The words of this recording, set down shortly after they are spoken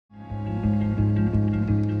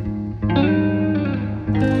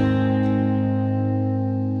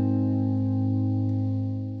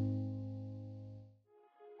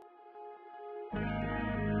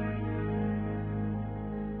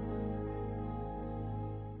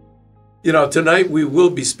You know, tonight we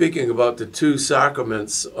will be speaking about the two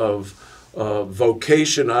sacraments of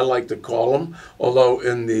vocation, I like to call them, although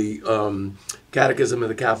in the Catechism of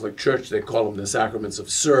the Catholic Church they call them the sacraments of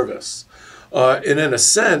service. And in a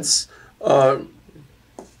sense... Why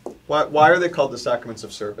are they called the sacraments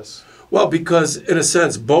of service? Well, because in a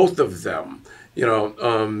sense, both of them, you know,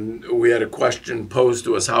 we had a question posed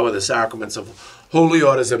to us, how are the sacraments of holy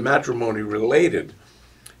orders and matrimony related?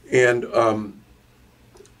 And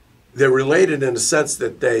they're related in the sense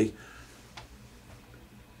that the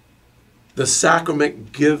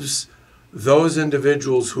sacrament gives those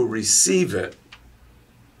individuals who receive it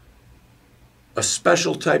a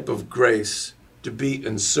special type of grace to be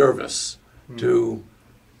in service to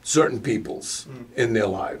certain peoples in their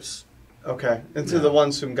lives. Okay, and to the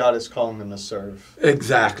ones whom God is calling them to serve.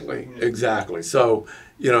 Exactly, exactly. So,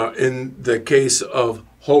 you know, in the case of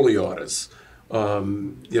holy orders,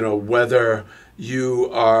 you know, whether you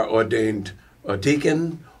are ordained a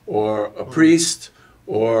deacon or a priest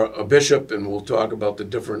or a bishop, and we'll talk about the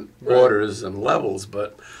different orders and levels,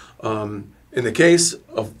 but in the case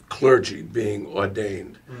of clergy being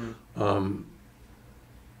ordained,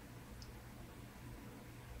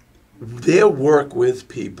 their work with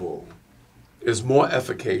people is more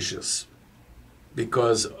efficacious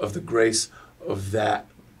because of the grace of that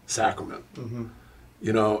sacrament.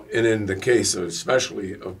 You know, and in the case of,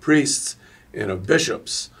 especially of priests and of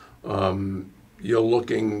bishops, you're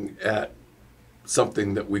looking at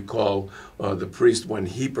something that we call the priest, when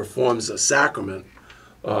he performs a sacrament,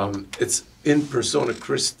 it's in persona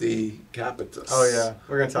Christi Capitis. Oh yeah,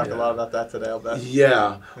 we're going to talk a lot about that today, I'll bet.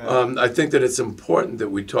 Yeah, I think that it's important that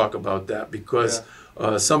we talk about that because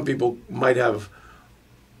some people might have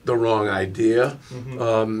the wrong idea.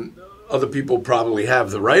 Other people probably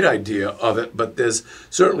have the right idea of it, but there's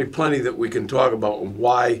certainly plenty that we can talk about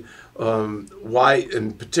why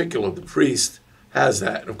in particular the priest has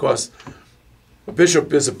that. And of course, a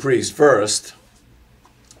bishop is a priest first,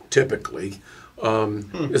 typically.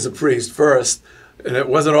 Is a priest first, and it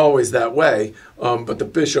wasn't always that way, but the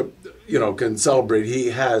bishop, you know, can celebrate. He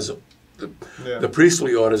has the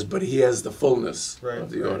priestly orders, but he has the fullness of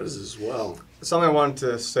the orders as well. Something I wanted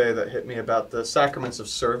to say that hit me about the sacraments of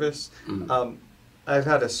service. I've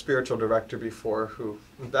had a spiritual director before who,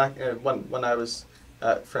 back when I was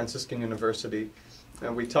at Franciscan University,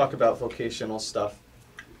 and we talk about vocational stuff,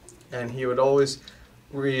 and he would always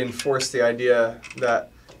reinforce the idea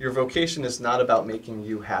that your vocation is not about making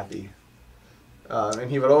you happy. And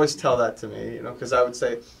he would always tell that to me, you know, because I would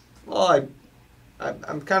say, well,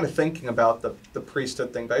 I'm kind of thinking about the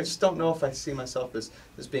priesthood thing, but I just don't know if I see myself as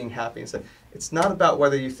being happy. And said, it's not about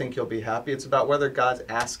whether you think you'll be happy, it's about whether God's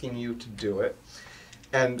asking you to do it.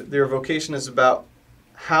 And your vocation is about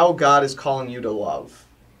how God is calling you to love,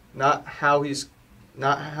 not how he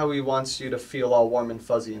wants you to feel all warm and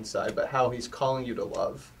fuzzy inside, but how he's calling you to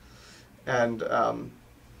love. And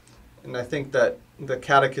I think that the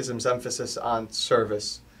Catechism's emphasis on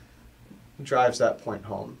service drives that point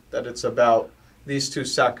home, that it's about these two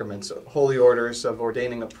sacraments, holy orders of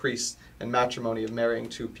ordaining a priest and matrimony of marrying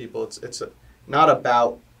two people. It's not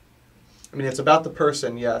about, I mean, it's about the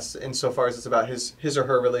person, yes, insofar as it's about his or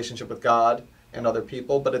her relationship with God and other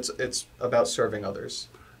people, but it's about serving others.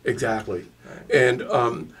 Exactly. Right. And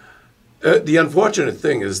the unfortunate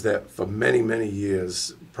thing is that for many, many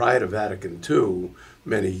years, prior to Vatican II,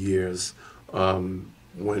 many years,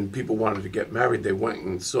 when people wanted to get married, they went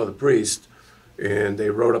and saw the priest, and they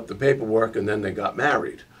wrote up the paperwork, and then they got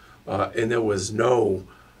married. And there was no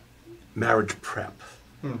marriage prep.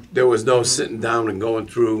 There was no sitting down and going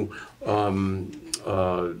through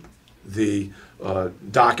the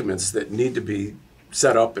documents that need to be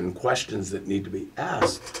set up and questions that need to be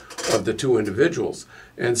asked of the two individuals.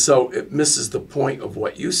 And so it misses the point of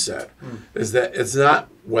what you said, is that it's not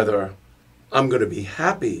whether I'm going to be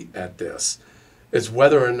happy at this. It's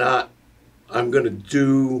whether or not I'm going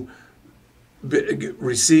to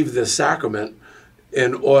receive this sacrament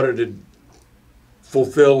in order to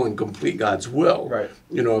fulfill and complete God's will. Right.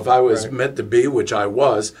 You know, if I was meant to be, which I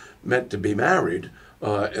was, meant to be married,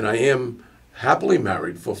 and I am happily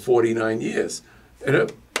married for 49 years, and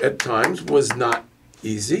it at times was not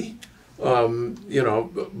easy. You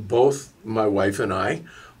know, both my wife and I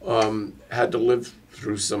had to live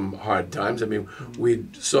through some hard times. I mean, we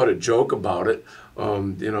sort of joke about it.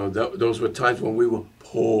 You know, those were times when we were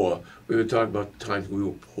poor. We would talk about the times we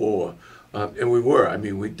were poor. And we were. I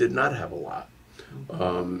mean, we did not have a lot.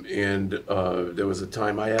 And there was a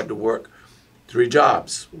time I had to work 3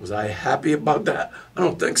 jobs. Was I happy about that? I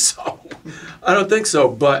don't think so. I don't think so.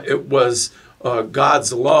 But it was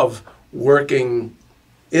God's love working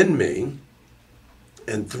in me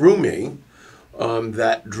and through me,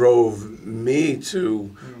 that drove me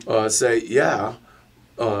to say, yeah,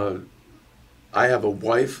 I have a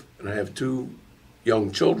wife and I have 2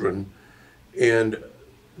 young children, and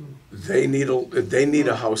they need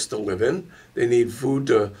a house to live in. They need food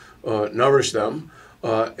to nourish them,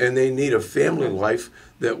 and they need a family life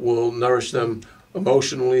that will nourish them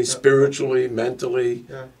emotionally, spiritually, mentally.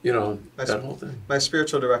 Yeah. You know, that whole thing. My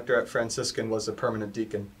spiritual director at Franciscan was a permanent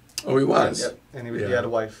deacon. Oh, he was. Yep. And he had a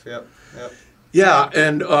wife. Yep. Yep. Yeah,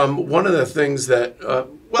 and one of the things that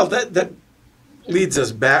that leads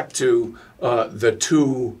us back to the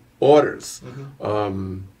 2 orders.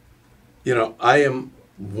 You know, I am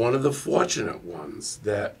one of the fortunate ones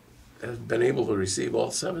that have been able to receive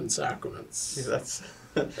all 7 sacraments. Yeah,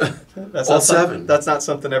 that's all 7. That's not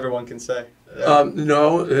something everyone can say.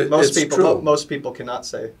 No, Most it's people, true. most people cannot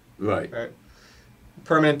say. Right. Right.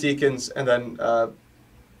 Permanent deacons, and then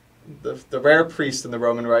the rare priest in the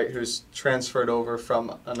Roman Rite who's transferred over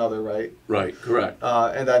from another rite. Right. Correct.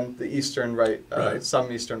 And then the Eastern Rite, Right.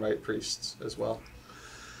 some Eastern Rite priests as well.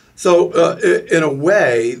 So, in a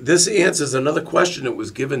way, this answers another question that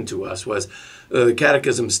was given to us. Was the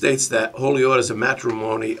Catechism states that holy orders of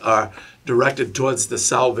matrimony are directed towards the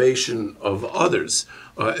salvation of others,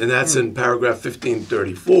 and that's in paragraph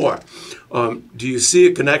 1534. Do you see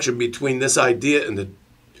a connection between this idea and the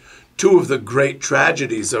 2 of the great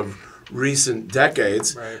tragedies of recent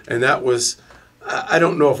decades? Right. And that was, I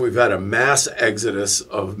don't know if we've had a mass exodus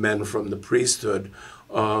of men from the priesthood.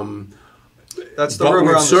 That's the But rumor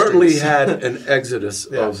we've on the certainly streets. had an exodus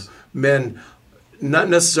Yes. of men, not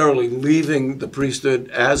necessarily leaving the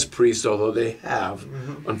priesthood as priests, although they have,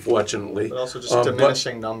 unfortunately. But also just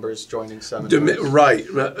diminishing numbers joining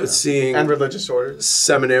seminaries. Seeing And religious orders.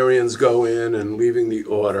 seminarians go in and leaving the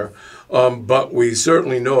order. But we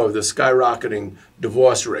certainly know of the skyrocketing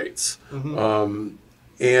divorce rates.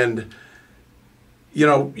 And, you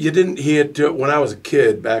know, you didn't hear, when I was a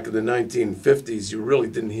kid back in the 1950s, you really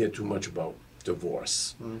didn't hear too much about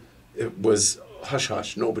divorce. It was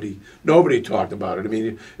hush-hush. Nobody talked about it. I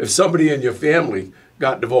mean, if somebody in your family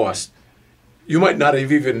got divorced, you might not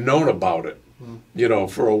have even known about it, you know,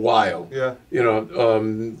 for a while. Yeah. You know,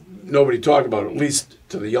 nobody talked about it, at least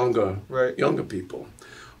to the younger people.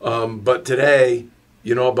 But today,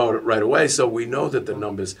 you know about it right away, so we know that the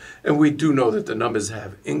numbers, and we do know that the numbers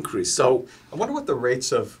have increased. So I wonder what the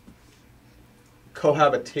rates of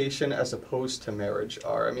cohabitation as opposed to marriage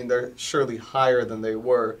are. I mean, they're surely higher than they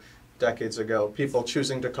were decades ago. People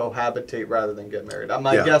choosing to cohabitate rather than get married.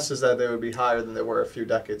 My guess is that they would be higher than they were a few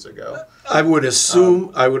decades ago. I would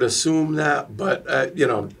assume that, but you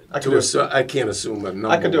know, I can't assume a number.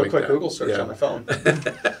 I could do a like quick that. Google search on my phone.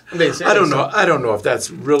 I don't know. I don't know if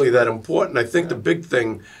that's really that important. I think the big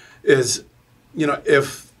thing is, you know,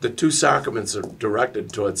 if the 2 sacraments are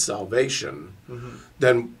directed towards salvation,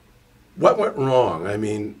 then what went wrong? I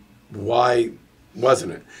mean, why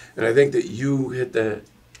wasn't it? And I think that you hit the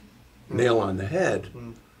nail on the head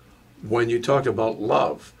when you talked about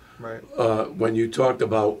love. Right. When you talked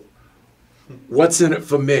about what's in it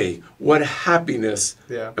for me, what happiness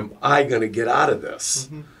am I going to get out of this?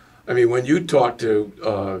 I mean, when you talk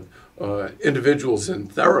to individuals in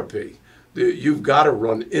therapy, you've got to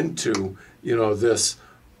run into, you know, this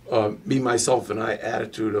me, myself, and I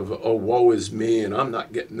attitude of, oh, woe is me, and I'm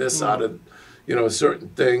not getting this out of, you know, certain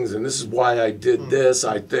things, and this is why I did this,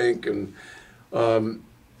 I think, and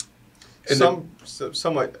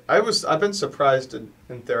somewhat. I've been surprised in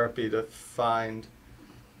therapy to find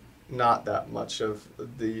not that much of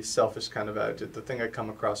the selfish kind of attitude. The thing I come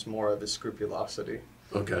across more of is scrupulosity.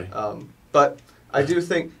 Okay. But I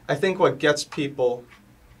think what gets people.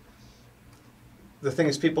 The thing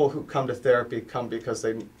is, people who come to therapy come because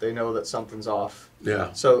they know that something's off.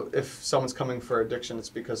 Yeah. So if someone's coming for addiction, it's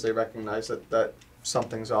because they recognize that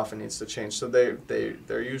something's off and needs to change. So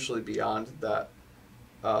they're usually beyond that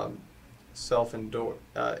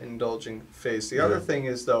self-indulging phase. The other thing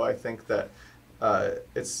is, though, I think that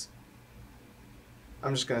it's.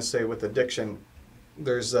 I'm just going to say with addiction,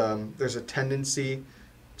 there's a tendency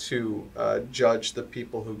to judge the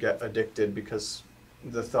people who get addicted because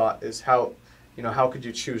the thought is how could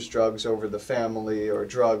you choose drugs over the family or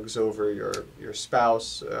drugs over your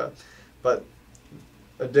spouse? But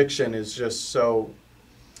addiction is just so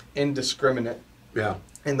indiscriminate. Yeah.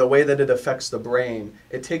 In the way that it affects the brain,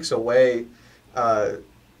 it takes away a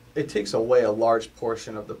large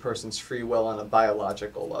portion of the person's free will on a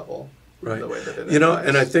biological level. Right. The way that it and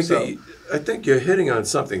I affects. think I think you're hitting on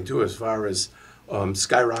something too, as far as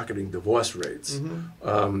skyrocketing divorce rates.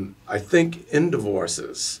 I think in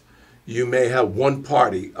divorces, you may have one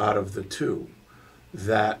party out of the 2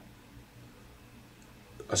 that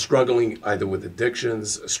are struggling either with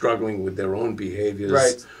addictions, struggling with their own behaviors.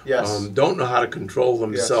 Right, yes. Don't know how to control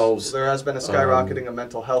themselves. Yes. There has been a skyrocketing of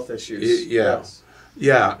mental health issues. Yeah. Yes.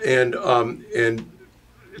 Yeah, and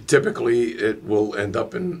typically it will end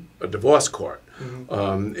up in a divorce court.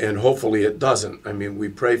 And hopefully it doesn't. I mean, we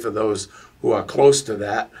pray for those who are close to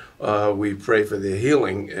that. We pray for their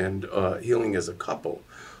healing and healing as a couple.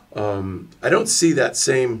 I don't see that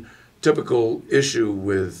same typical issue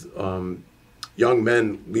with young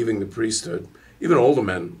men leaving the priesthood, even older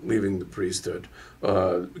men leaving the priesthood,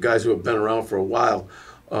 guys who have been around for a while.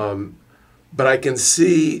 But I can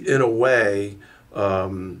see, in a way,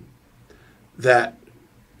 that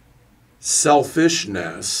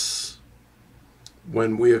selfishness,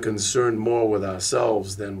 when we are concerned more with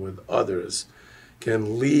ourselves than with others,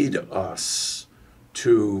 can lead us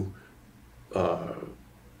to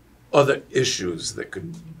other issues that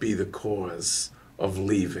could be the cause of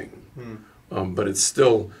leaving. But it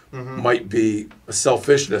still might be a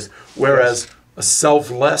selfishness, whereas a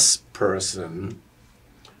selfless person,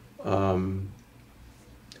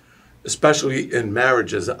 especially in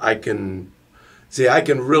marriages, I can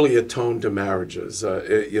really atone to marriages.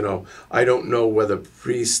 I don't know whether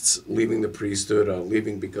priests leaving the priesthood are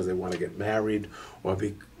leaving because they want to get married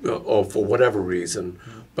or for whatever reason.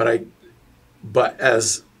 But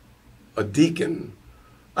as a deacon,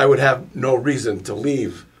 I would have no reason to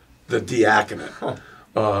leave the diaconate.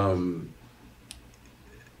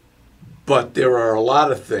 But there are a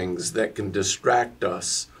lot of things that can distract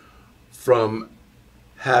us from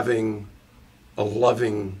having a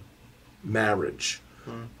loving marriage.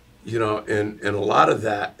 And a lot of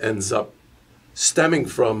that ends up stemming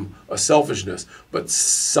from a selfishness. But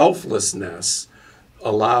selflessness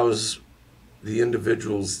allows the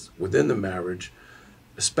individuals within the marriage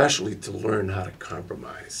especially to learn how to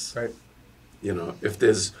compromise. Right. If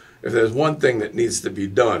there's one thing that needs to be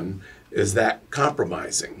done, is that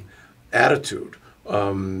compromising attitude.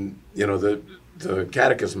 The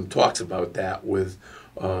Catechism talks about that with,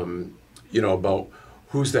 about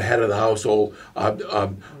who's the head of the household.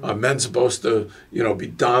 Are men supposed to, be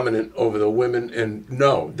dominant over the women? And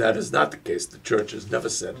no, that is not the case. The Church has never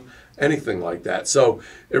said anything like that. So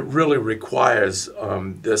it really requires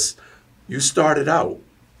this. You started out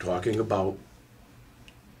talking about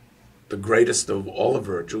the greatest of all the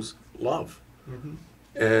virtues, love.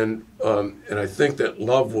 And I think that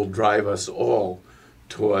love will drive us all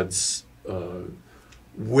towards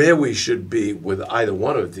where we should be with either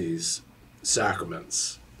one of these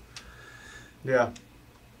sacraments. Yeah,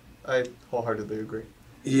 I wholeheartedly agree.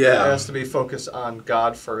 Yeah. It has to be focused on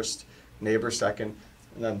God first, neighbor second,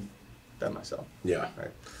 and then myself. Yeah.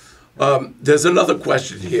 Right. There's another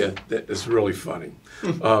question here that is really funny.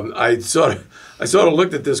 I sort of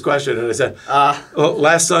looked at this question and I said,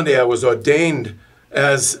 last Sunday I was ordained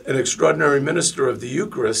as an extraordinary minister of the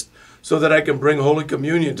Eucharist so that I can bring Holy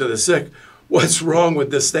Communion to the sick. What's wrong with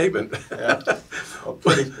this statement? Yeah.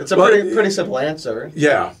 It's a pretty simple answer.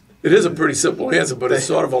 Yeah, it is a pretty simple answer, but it's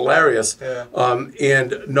sort of hilarious. Yeah.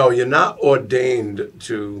 And no, you're not ordained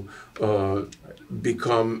to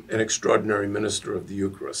become an extraordinary minister of the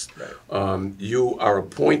Eucharist. Right. You are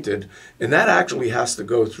appointed, and that actually has to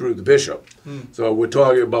go through the bishop. So we're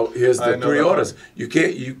talking about, here's the three orders. You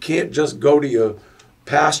can't just go to your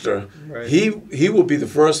pastor. Right. He will be the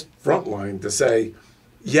first front line to say,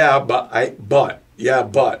 but,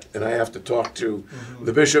 and I have to talk to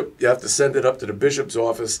the bishop. You have to send it up to the bishop's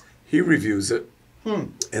office. He reviews it,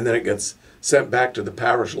 and then it gets sent back to the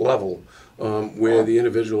parish level, where the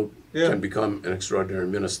individual can become an extraordinary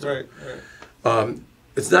minister. Right.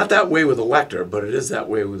 It's not that way with a lector, but it is that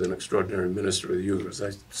way with an extraordinary minister of the Eucharist.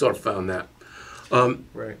 I sort of found that.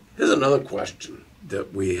 Right. Here's another question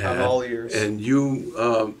that we have. I'm all ears. And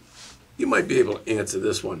you might be able to answer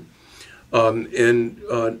this one. In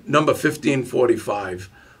number 1545,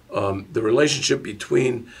 the relationship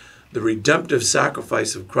between the redemptive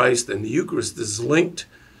sacrifice of Christ and the Eucharist is linked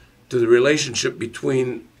to the relationship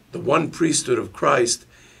between the one priesthood of Christ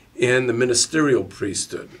and the ministerial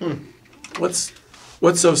priesthood. What's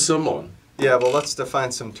so similar? Yeah, well, let's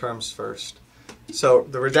define some terms first. So,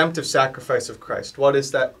 the redemptive sacrifice of Christ. What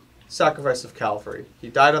is that sacrifice of Calvary? He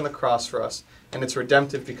died on the cross for us, and it's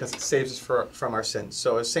redemptive because it saves us from our sins.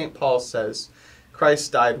 So, as St. Paul says,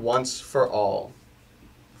 Christ died once for all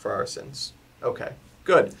for our sins. Okay,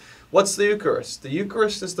 good. What's the Eucharist? The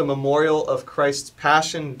Eucharist is the memorial of Christ's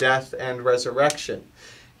passion, death, and resurrection.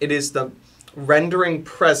 It is the rendering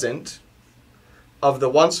present of the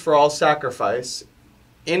once-for-all sacrifice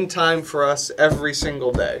in time for us every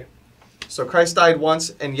single day. So Christ died once,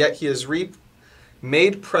 and yet he is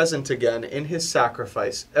made present again in his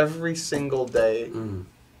sacrifice every single day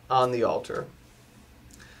on the altar.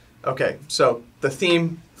 Okay, so the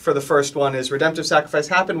theme for the first one is redemptive sacrifice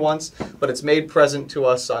happened once, but it's made present to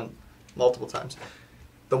us on multiple times.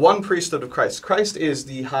 The one priesthood of Christ. Christ is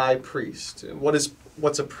the high priest.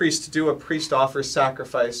 What's a priest do? A priest offers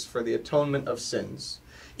sacrifice for the atonement of sins.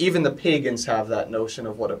 Even the pagans have that notion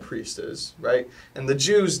of what a priest is, right? And the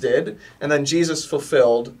Jews did, and then Jesus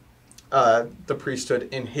fulfilled the priesthood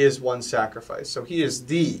in his one sacrifice. So he is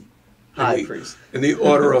the high priest. In the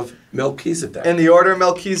order of Melchizedek. In the order of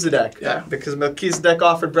Melchizedek. Yeah. Because Melchizedek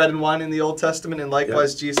offered bread and wine in the Old Testament, and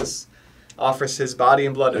likewise Jesus offers his body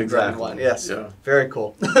and blood and bread and wine. Yes. Yeah. Very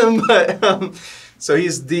cool. So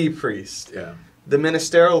he's the priest. Yeah. The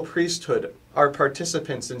ministerial priesthood are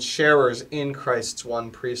participants and sharers in Christ's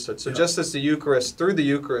one priesthood. So just as the Eucharist, through the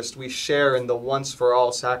Eucharist, we share in the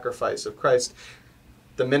once-for-all sacrifice of Christ,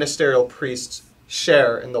 the ministerial priests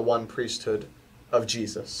share in the one priesthood of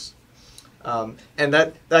Jesus. And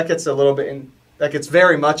that gets a little bit that gets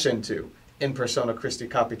very much into in persona Christi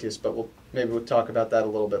Capitis, but maybe we'll talk about that a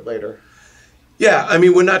little bit later. Yeah, I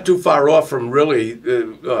mean, we're not too far off from really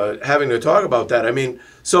having to talk about that. I mean,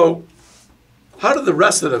 so how do the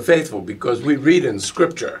rest of the faithful, because we read in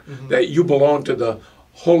Scripture that you belong to the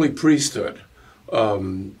holy priesthood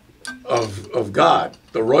of God,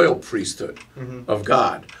 the royal priesthood of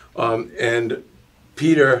God. And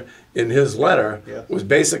Peter, in his letter, was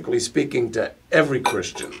basically speaking to every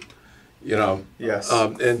Christian, you know. Yes.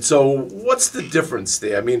 And so what's the difference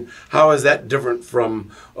there? I mean, how is that different from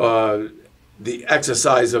the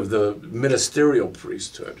exercise of the ministerial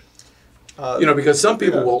priesthood? You know, because some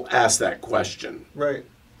people will ask that question. Right.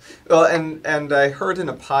 Well, and I heard in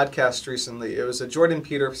a podcast recently, it was a Jordan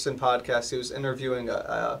Peterson podcast, he was interviewing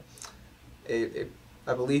I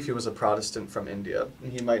believe he was a Protestant from India.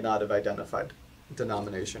 He might not have identified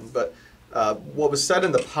denomination, but what was said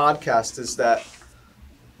in the podcast is that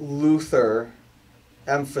Luther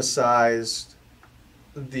emphasized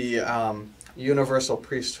the universal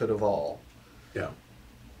priesthood of all. Yeah.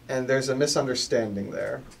 And there's a misunderstanding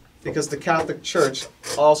there, because the Catholic Church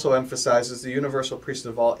also emphasizes the universal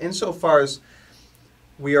priesthood of all, insofar as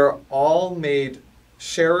we are all made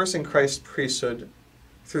sharers in Christ's priesthood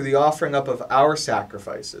through the offering up of our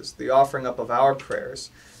sacrifices, the offering up of our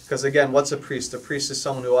prayers. Because again, what's a priest? A priest is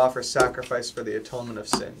someone who offers sacrifice for the atonement of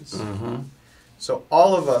sins. So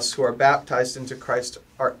all of us who are baptized into Christ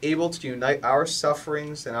are able to unite our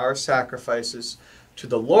sufferings and our sacrifices to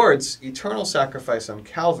the Lord's eternal sacrifice on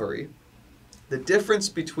Calvary. The difference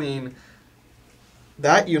between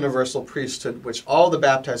that universal priesthood, which all the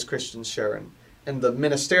baptized Christians share in, and the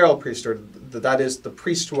ministerial priesthood, that is, the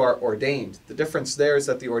priests who are ordained. The difference there is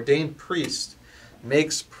that the ordained priest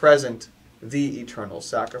makes present the eternal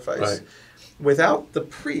sacrifice. Right. Without the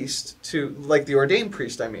priest, like the ordained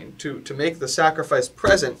priest, I mean, to make the sacrifice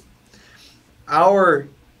present, the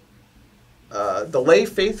lay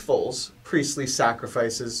faithful's priestly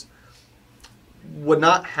sacrifices would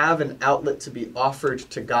not have an outlet to be offered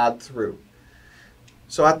to God through.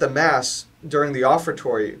 So at the Mass, during the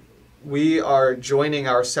offertory, we are joining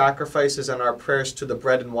our sacrifices and our prayers to the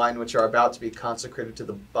bread and wine which are about to be consecrated to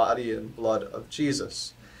the body and blood of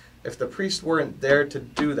Jesus. If the priest weren't there to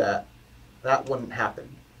do that, that wouldn't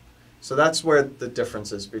happen. So that's where the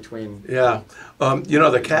difference is between... Yeah. You know,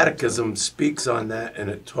 the Catechism speaks on that, and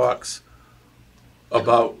it talks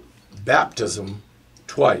about baptism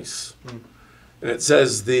twice. And it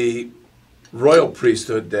says the royal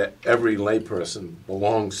priesthood that every layperson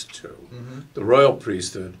belongs to, the royal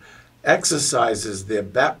priesthood, exercises their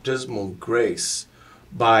baptismal grace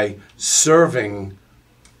by serving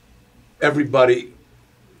everybody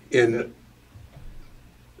in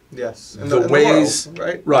the ways, world,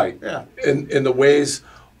 right? Right. Yeah. In the ways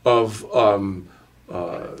of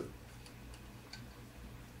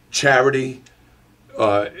charity,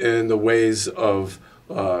 in the ways of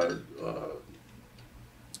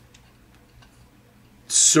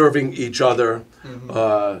serving each other.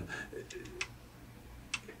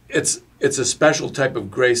 It's a special type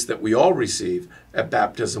of grace that we all receive at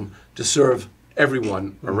baptism to serve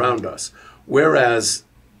everyone around us. Whereas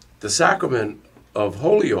the sacrament of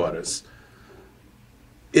holy orders,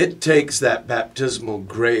 it takes that baptismal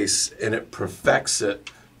grace and it perfects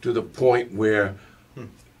it to the point where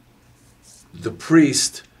the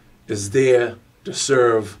priest is there to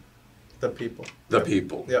serve the people.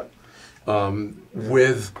 Yep.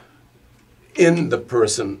 Within the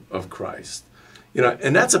person of Christ. You know,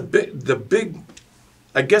 and that's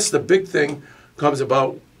I guess the big thing comes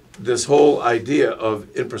about this whole idea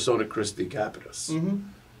of in persona Christi Capitis.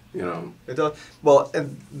 You know, it does. Well,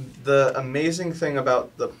 and the amazing thing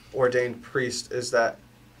about the ordained priest is that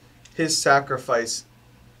his sacrifice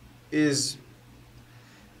it's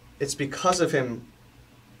because of him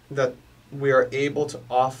that we are able to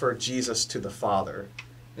offer Jesus to the Father.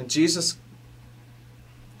 And Jesus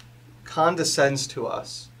condescends to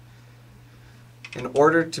us in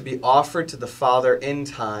order to be offered to the Father in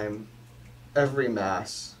time, every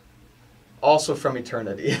Mass, also from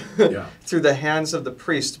eternity, Yeah. through the hands of the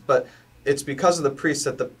priest. But it's because of the priest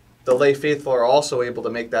that the lay faithful are also able to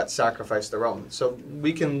make that sacrifice their own. So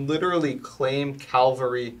we can literally claim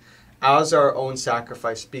Calvary as our own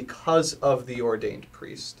sacrifice because of the ordained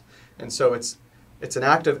priest. And so it's an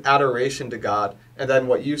act of adoration to God. And then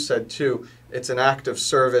what you said too, it's an act of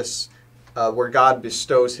service where God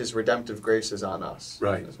bestows his redemptive graces on us,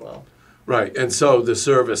 Right. as well. Right, and so the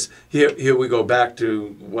service, here we go back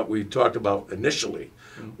to what we talked about initially,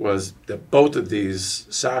 was that both of these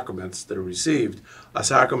sacraments that are received are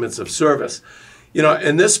sacraments of service. You know,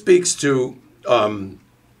 and this speaks to,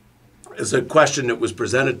 is a question that was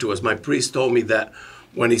presented to us. My priest told me that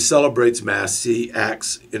when he celebrates Mass, he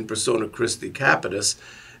acts in persona Christi Capitis,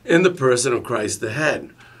 in the person of Christ the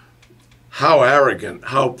head. How arrogant,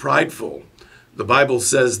 how prideful. The Bible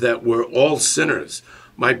says that we're all sinners.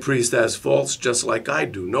 My priest has faults just like I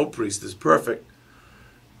do. No priest is perfect.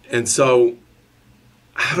 And so,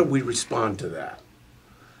 how do we respond to that?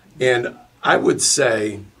 And I would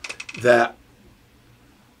say that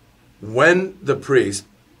when the priest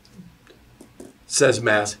says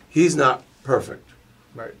Mass, he's not perfect.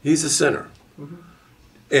 Right. He's a sinner.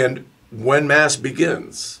 And when Mass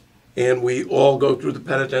begins, and we all go through the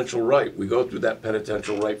penitential rite, we go through that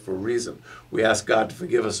penitential rite for a reason. We ask God to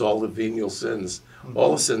forgive us all the venial sins,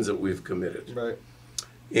 all the sins that we've committed. Right.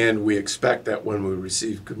 And we expect that when we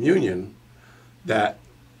receive communion, that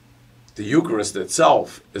the Eucharist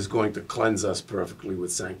itself is going to cleanse us perfectly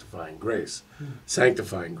with sanctifying grace.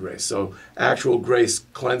 Sanctifying grace. So actual grace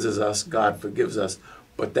cleanses us, God forgives us,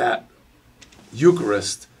 but that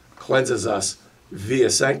Eucharist cleanses us via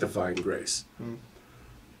sanctifying grace.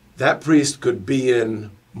 That priest could be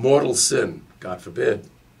in mortal sin, God forbid,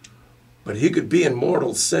 but he could be in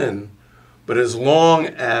mortal sin, but as long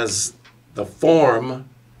as the form,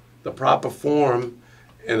 the proper form,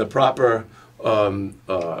 and the proper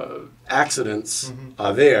accidents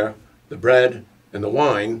are there, the bread and the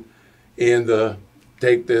wine, and the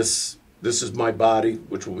take this is my body,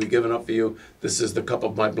 which will be given up for you, this is the cup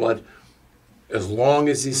of my blood. As long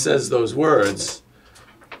as he says those words,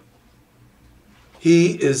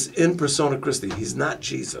 he is in persona Christi. He's not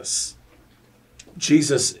Jesus.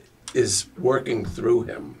 Jesus is working through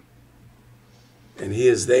him, and he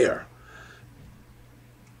is there.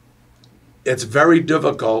 It's very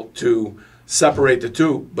difficult to separate the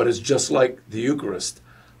two, but it's just like the Eucharist.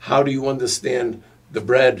 How do you understand the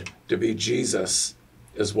bread to be Jesus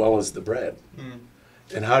as well as the bread?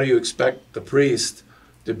 And how do you expect the priest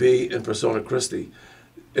to be in persona Christi?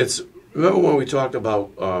 Remember when we talked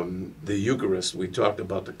about the Eucharist, we talked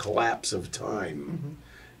about the collapse of time,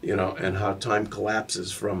 you know, and how time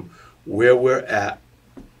collapses from where we're at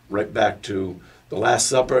right back to the Last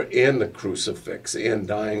Supper and the crucifix and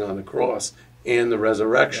dying on the cross and the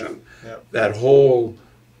resurrection. That whole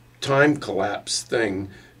time collapse thing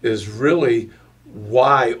is really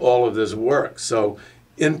why all of this works. So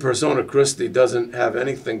in persona Christi doesn't have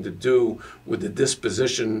anything to do with the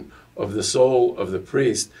disposition of the soul of the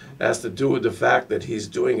priest. It has to do with the fact that he's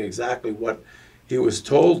doing exactly what he was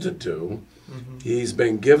told to do. He's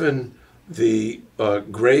been given the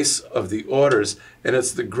grace of the orders, and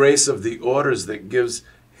it's the grace of the orders that gives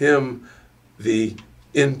him the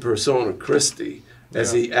in persona Christi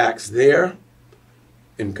as he acts there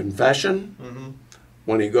in confession,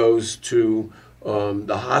 when he goes to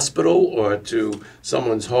the hospital or to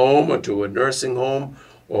someone's home or to a nursing home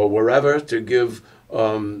or wherever to give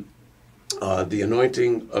the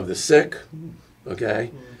anointing of the sick,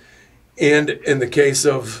 okay? And in the case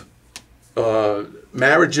of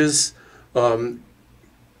marriages, I'm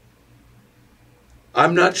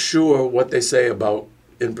not sure what they say about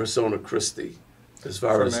in persona Christi as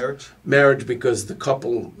far For as marriage, because the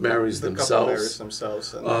couple marries themselves. Couple marries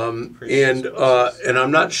themselves. And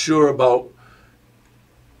I'm not sure about,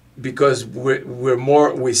 because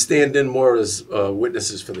we stand in more as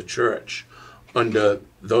witnesses for the church under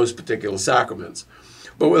those particular sacraments.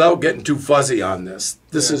 But without getting too fuzzy on this,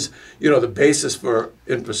 this is, the basis for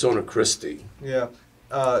in persona Christi. Yeah.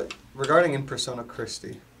 Regarding in persona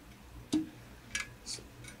Christi,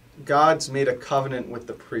 God's made a covenant with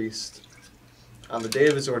the priest on the day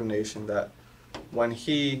of his ordination that when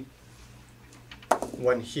he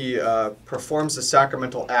performs the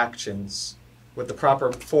sacramental actions with the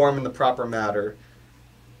proper form and the proper matter,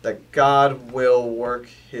 that God will work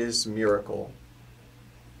his miracle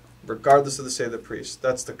regardless of the say of the priest.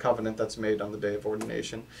 That's the covenant that's made on the day of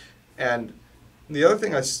ordination. And the other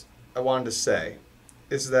thing I wanted to say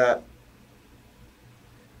is that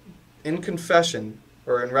in confession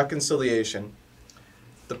or in reconciliation,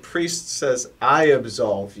 the priest says, I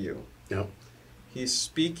absolve you. Yeah. He's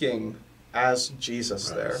speaking as Jesus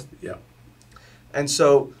there. Yeah. And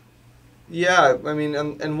so, yeah, I mean,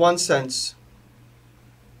 in one sense,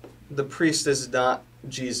 the priest is not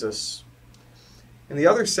Jesus. In the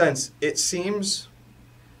other sense, it seems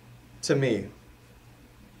to me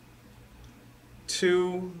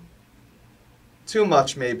too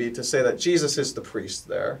much maybe to say that Jesus is the priest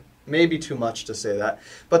there. Maybe too much to say that.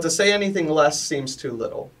 But to say anything less seems too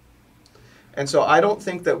little. And so I don't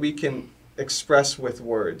think that we can express with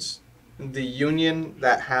words the union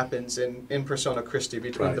that happens in persona Christi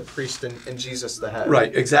between the priest and Jesus the head.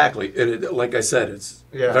 Right, exactly. And like I said, it's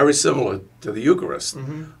very similar to the Eucharist.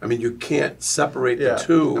 Mm-hmm. I mean, you can't separate the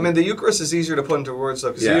two. I mean, the Eucharist is easier to put into words, though,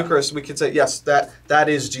 because the Eucharist, we could say, yes, that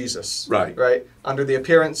is Jesus. Right. Right? Under the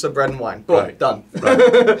appearance of bread and wine. Boom, done.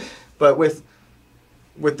 Right. But with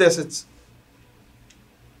this, it's...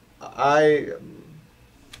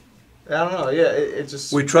 I don't know. Yeah, it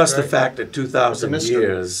just. We trust the fact that 2,000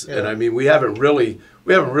 years, and I mean, we haven't really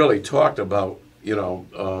talked about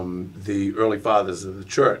the early fathers of the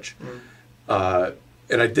church, and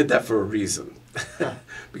I did that for a reason,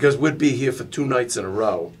 because we'd be here for 2 nights in a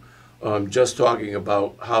row, just talking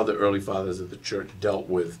about how the early fathers of the church dealt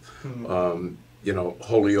with,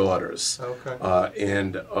 holy orders,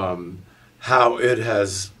 and how it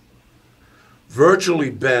has virtually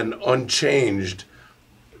been unchanged.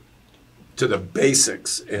 To the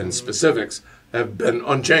basics and specifics have been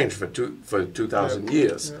unchanged for 2,000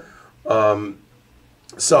 years.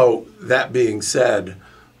 So that being said,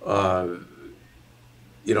 what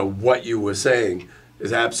you were saying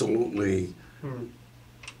is absolutely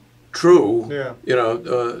true.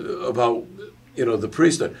 About the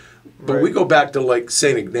priesthood, but we go back to like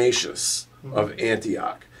Saint Ignatius of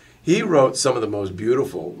Antioch. He wrote some of the most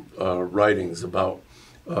beautiful writings about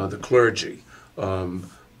the clergy.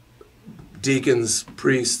 Deacons,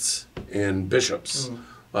 priests, and bishops.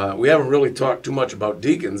 We haven't really talked too much about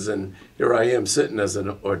deacons, and here I am sitting as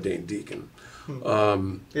an ordained deacon.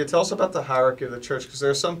 Tell us about the hierarchy of the church, because there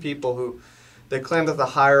are some people who they claim that the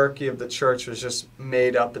hierarchy of the church was just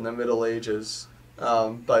made up in the Middle Ages.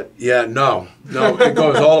 No, it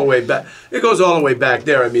goes all the way back. It goes all the way back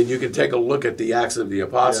there. I mean, you can take a look at the Acts of the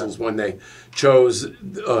Apostles when they chose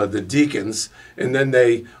the deacons, and then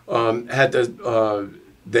they had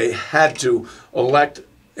to elect,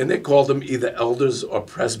 and they called them either elders or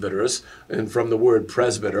presbyters. And from the word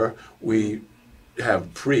presbyter, we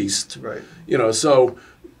have priest. Right. So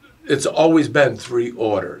it's always been 3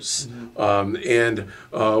 orders. And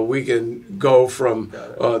we can go from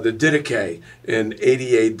the Didache in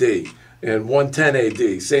 80 AD and 110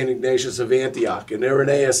 AD, St. Ignatius of Antioch, and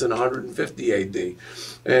Irenaeus in 150 AD.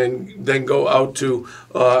 And then go out to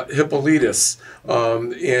Hippolytus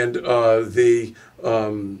and the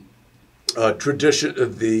tradition,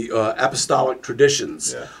 the apostolic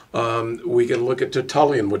traditions. We can look at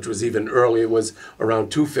Tertullian, which was even earlier, was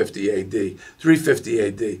around 250 AD, 350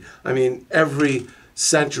 AD. I mean, every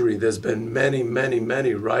century there's been many, many,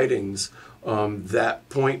 many writings that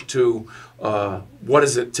point to what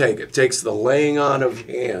does it take? It takes the laying on of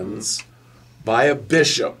hands by a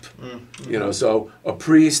bishop. So a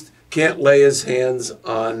priest can't lay his hands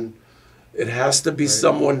on, it has to be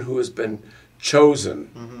someone who has been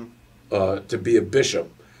chosen to be a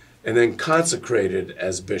bishop and then consecrated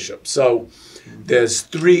as bishop. So there's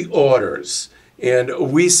 3 orders, and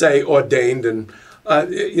we say ordained, and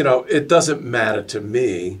it doesn't matter to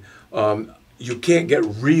me. You can't get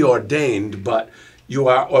reordained, but you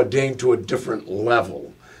are ordained to a different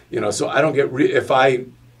level. So I don't get if I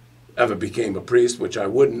ever became a priest, which I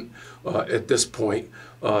wouldn't at this point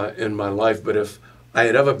in my life, but if I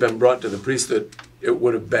had ever been brought to the priesthood, it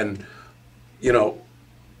would have been,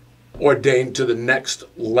 ordained to the next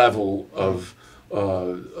level of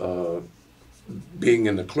being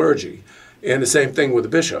in the clergy. And the same thing with the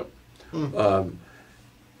bishop. And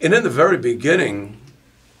in the very beginning,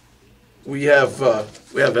 we have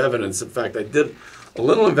evidence. In fact, I did a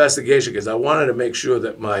little investigation because I wanted to make sure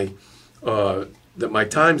that my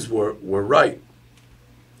times were right.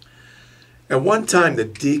 At one time, the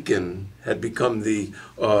deacon had become the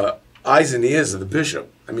eyes and ears of the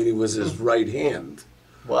bishop. I mean, he was his right hand.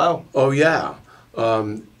 Wow. Oh yeah.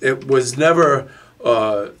 It was never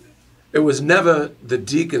the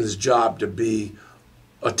deacon's job to be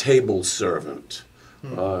a table servant.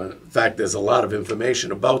 In fact, there's a lot of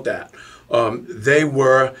information about that. They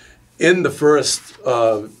were in the first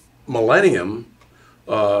millennium,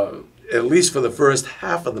 at least for the first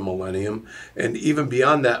half of the millennium, and even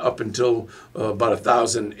beyond that up until about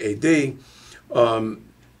 1000 AD,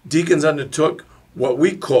 deacons undertook what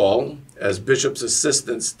we call, as bishop's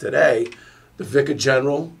assistants today, the vicar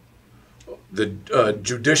general, the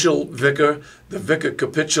judicial vicar, the vicar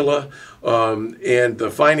capitular, and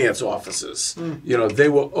the finance officers. You know, they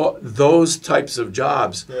were those types of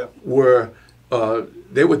jobs were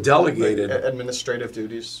they were delegated like administrative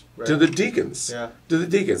duties, right? to the deacons. Yeah. To the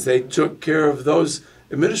deacons, they took care of those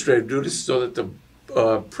administrative duties so that the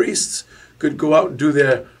priests could go out and do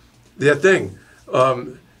their thing.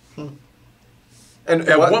 And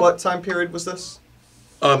what time period was this?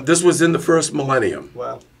 This was in the first millennium.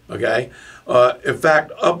 Wow. Okay? In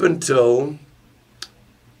fact, up until,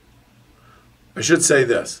 I should say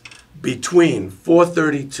this, between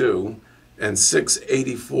 432 and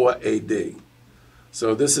 684 AD.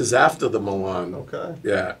 So this is after the Milan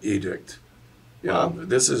edict. You know,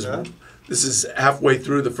 this is halfway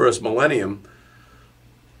through the first millennium.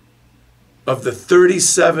 Of the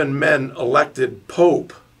 37 men elected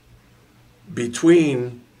pope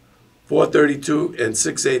between 432 and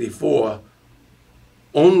 684,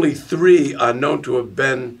 only 3 are known to have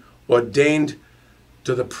been ordained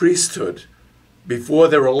to the priesthood before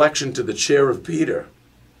their election to the chair of Peter.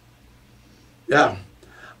 Yeah.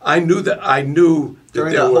 I knew that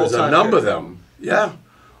there was a number of them. Yeah.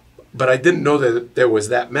 But I didn't know that there was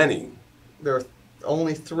that many. There were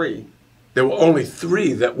only 3. There were only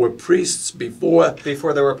 3 that were priests before they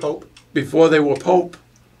were pope? Before they were pope.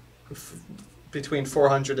 Between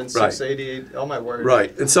 400 and 688. Oh my word.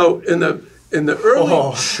 Right. And so in the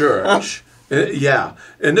early church,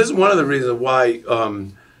 and this is one of the reasons why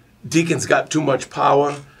deacons got too much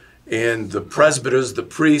power, and the presbyters, the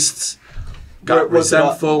priests, got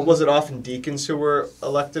resentful. Was it often deacons who were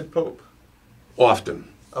elected pope? Often.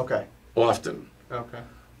 Okay. Often. Okay.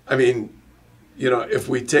 I mean, you know, if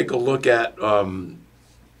we take a look at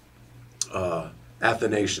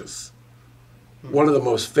Athanasius, one of the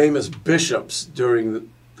most famous bishops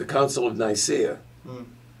during the Council of Nicaea.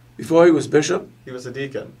 Before he was bishop, he was a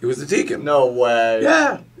deacon. He was a deacon. No way.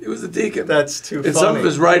 Yeah, he was a deacon. That's too funny. And some of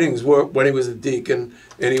his writings were when he was a deacon,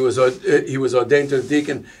 and he was ordained to a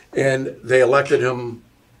deacon, and they elected him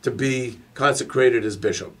to be consecrated as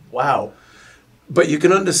bishop. Wow. But you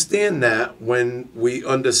can understand that when we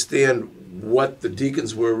understand what the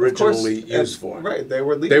deacons were originally used for. Right, they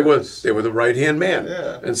were leaders. They were the right-hand man.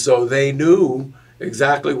 Yeah. And so they knew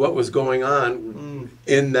exactly what was going on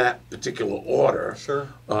in that particular order. Sure.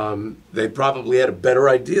 They probably had a better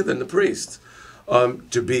idea than the priests.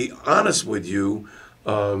 To be honest with you,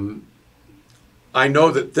 I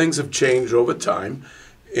know that things have changed over time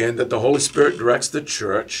and that the Holy Spirit directs the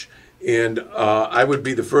church. And I would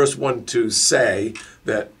be the first one to say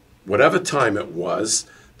that whatever time it was,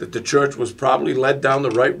 that the church was probably led down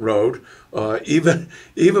the right road, even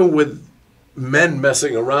with men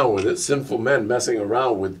messing around with it, sinful men messing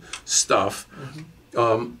around with stuff.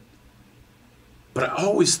 But I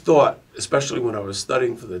always thought, especially when I was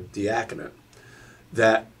studying for the diaconate,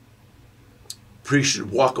 that priests should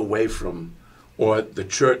walk away from, or the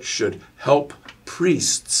church should help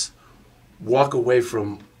priests walk away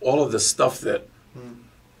from all of the stuff that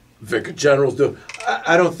vicar generals do.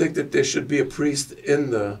 I don't think that there should be a priest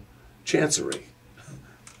in the chancery,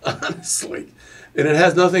 honestly. And it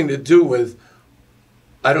has nothing to do with,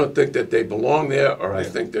 I don't think that they belong there, or I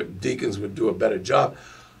think that deacons would do a better job.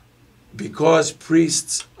 Because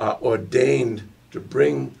priests are ordained to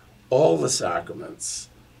bring all the sacraments,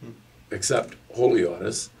 except holy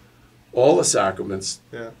orders, all the sacraments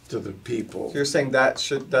to the people. So you're saying that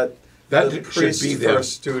should be their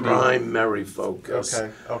primary focus.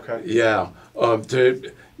 Okay. Yeah.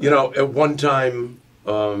 At one time,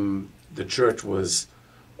 the church was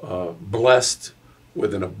blessed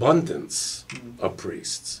with an abundance of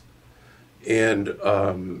priests, and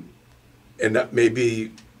that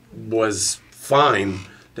maybe was fine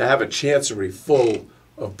to have a chancery full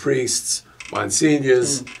of priests,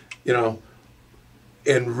 monsignors,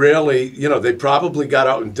 and really, they probably got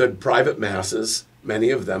out and did private masses, many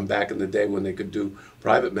of them back in the day when they could do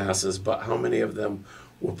private masses, but how many of them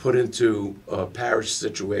were put into parish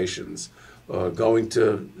situations, going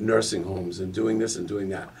to nursing homes and doing this and doing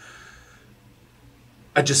that?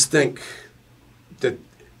 I just think that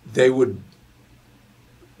they would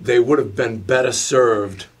have been better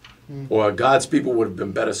served, or God's people would have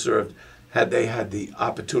been better served had they had the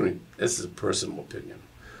opportunity. This is a personal opinion.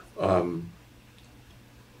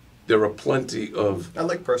 There are plenty of... I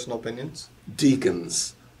like personal opinions.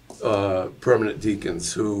 Deacons, permanent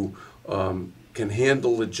deacons, who can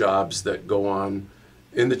handle the jobs that go on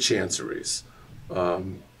in the chanceries,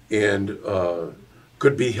 and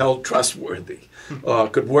could be held trustworthy,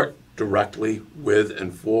 could work directly with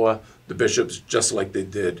and for the bishops just like they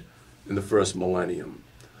did in the first millennium.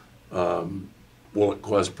 Will it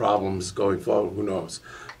cause problems going forward? Who knows?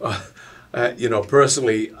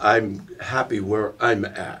 Personally, I'm happy where I'm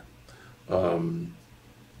at. I'm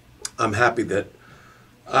happy that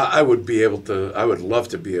I would love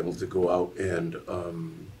to be able to go out and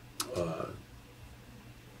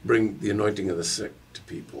bring the anointing of the sick to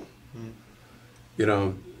people.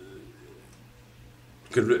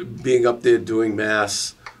 Being up there doing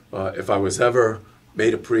Mass, if I was ever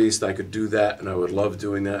made a priest, I could do that, and I would love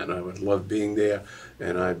doing that, and I would love being there.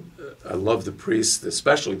 And I love the priests,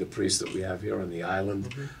 especially the priests that we have here on the island.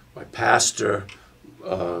 Mm-hmm. My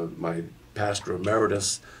pastor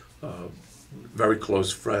emeritus, very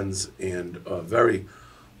close friends, and very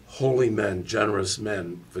holy men, generous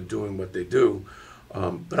men for doing what they do.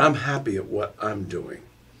 But I'm happy at what I'm doing.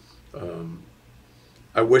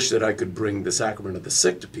 I wish that I could bring the sacrament of the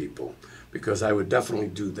sick to people, because I would definitely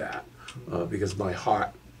do that, because my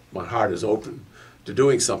heart is open to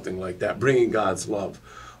doing something like that, bringing God's love.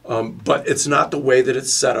 But it's not the way that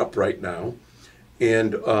it's set up right now.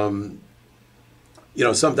 And,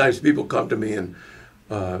 sometimes people come to me and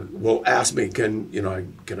will ask me, can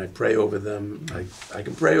I pray over them? I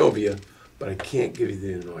can pray over you, but I can't give you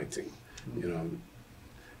the anointing.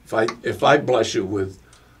 If I bless you with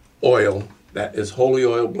oil, that is holy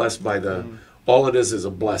oil blessed by all it is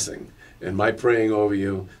a blessing. And my praying over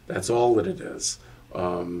you, that's all that it is.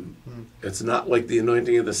 It's not like the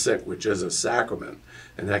anointing of the sick, which is a sacrament,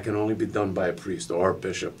 and that can only be done by a priest or a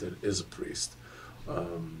bishop that is a priest.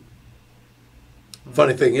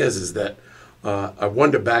 Funny thing is that I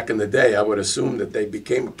wonder, back in the day, I would assume that they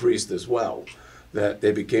became a priest as well, that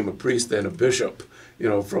they became a priest and a bishop.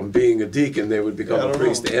 From being a deacon, they would become a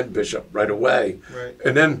priest and bishop right away. Right.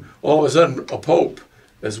 And then all of a sudden, a pope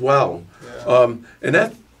as well. Yeah. And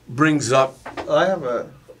that brings up... I have a...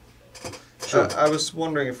 Sure. I was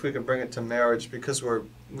wondering if we could bring it to marriage, because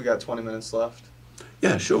we got 20 minutes left.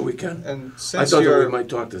 Yeah, sure, we can. And I thought that we might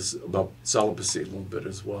talk about celibacy a little bit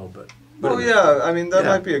as well, but... that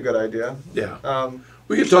might be a good idea. Yeah.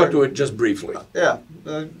 We can talk to it just briefly. Yeah.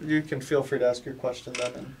 You can feel free to ask your question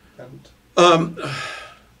then.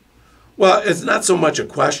 Well, it's not so much a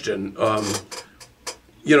question.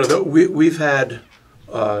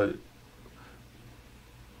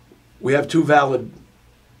 We have two valid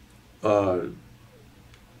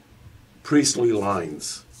priestly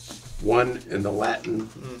lines, one in the Latin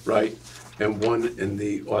rite and one in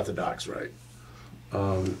the Orthodox rite.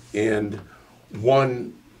 And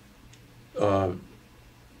one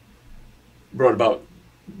brought about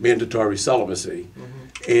mandatory celibacy,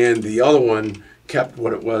 and the other one kept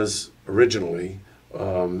what it was originally.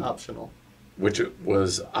 Optional. Which it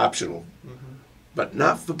was optional, but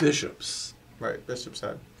not for bishops. Right, bishops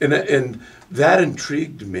had. And that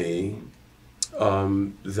intrigued me,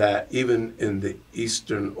 that even in the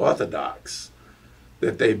Eastern Orthodox,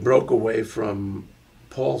 that they broke away from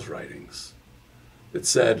Paul's writings. It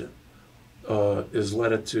said, his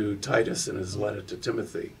letter to Titus and his letter to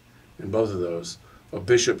Timothy, in both of those, a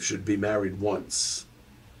bishop should be married once,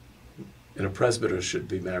 and a presbyter should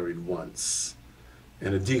be married once,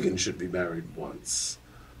 and a deacon should be married once.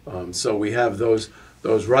 So we have those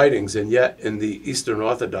writings, and yet in the Eastern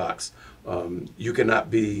Orthodox, you cannot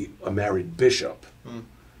be a married bishop.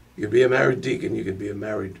 You can be a married deacon, you can be a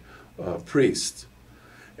married priest.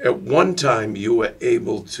 At one time, you were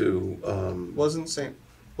able to... Wasn't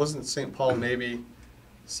St. Paul maybe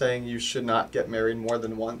saying you should not get married more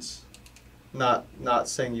than once? Not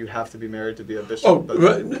saying you have to be married to be a bishop. Oh,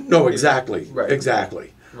 no, exactly. Right.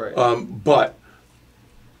 Exactly. Right. But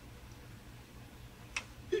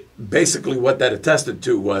basically what that attested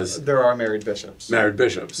to was... There are married bishops. Married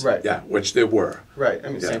bishops. Right. Yeah, which there were. Right. I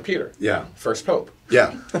mean, St. Peter. Yeah. First pope.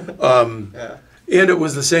 Yeah. Yeah. And it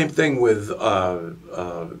was the same thing with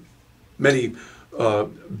many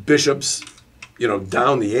bishops,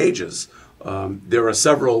 down the ages. There are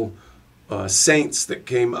several saints that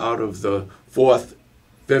came out of the 4th,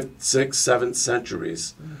 5th, 6th, 7th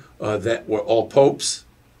centuries that were all popes.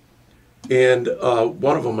 And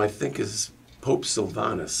one of them, I think, is Pope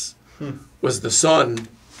Sylvanus, was the son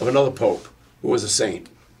of another pope who was a saint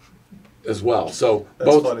as well. So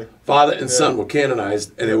That's both funny. father and son were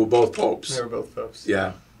canonized, and they were both popes. They were both popes.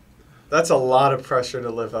 Yeah. That's a lot of pressure to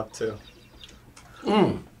live up to.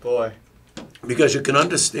 Boy. Because you can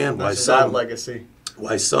understand why that legacy.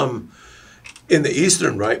 Why some in the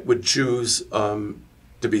Eastern Rite would choose to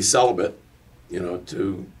be celibate,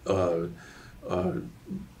 to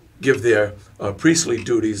give their priestly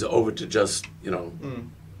duties over to just,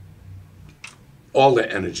 all their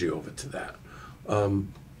energy over to that.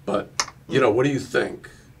 But, what do you think?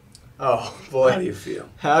 Oh, boy. How do you feel?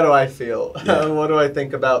 How do I feel? Yeah. What do I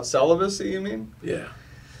think about celibacy, you mean? Yeah.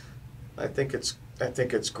 I think it's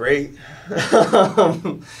great.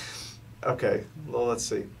 Okay, well, let's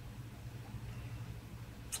see.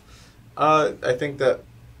 I think that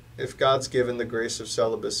if God's given the grace of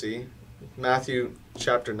celibacy, Matthew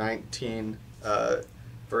chapter 19,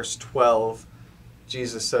 verse 12,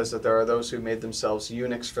 Jesus says that there are those who made themselves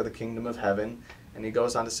eunuchs for the kingdom of heaven. And he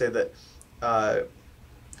goes on to say that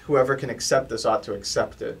whoever can accept this ought to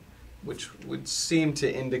accept it, which would seem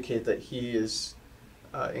to indicate that he is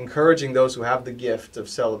encouraging those who have the gift of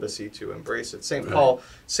celibacy to embrace it. St. Paul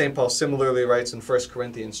similarly writes in 1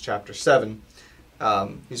 Corinthians chapter 7.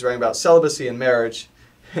 He's writing about celibacy and marriage.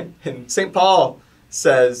 And St. Paul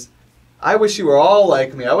says, I wish you were all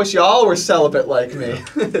like me. I wish you all were celibate like me.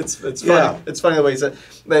 It's funny. Yeah. It's funny the way he said.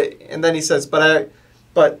 And then he says,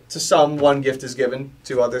 but to some one gift is given,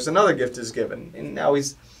 to others another gift is given. And now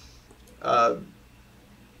he's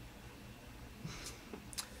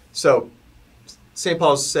so St.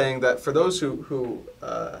 Paul's saying that for those who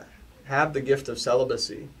have the gift of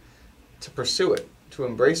celibacy, to pursue it, to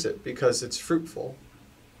embrace it, because it's fruitful.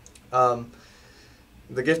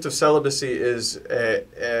 The gift of celibacy is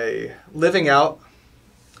a living out.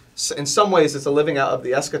 In some ways, it's a living out of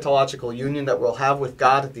the eschatological union that we'll have with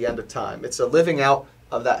God at the end of time. It's a living out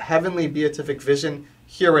of that heavenly beatific vision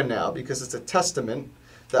here and now, because it's a testament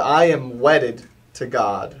that I am wedded to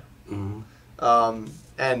God. Mm-hmm.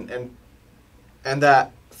 And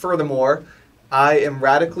that, furthermore, I am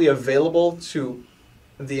radically available to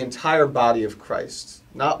the entire body of Christ.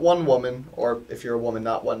 Not one woman, or if you're a woman,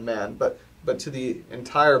 not one man, but to the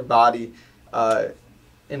entire body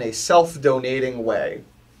in a self-donating way.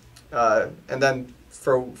 And then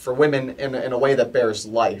for women in a way that bears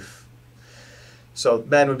life. So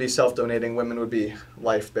men would be self-donating, women would be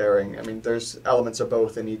life-bearing. I mean, there's elements of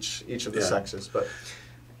both in each of the sexes. But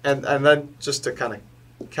and then just to kind of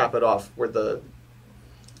cap it off, where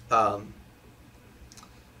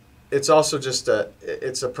it's also just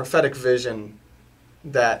it's a prophetic vision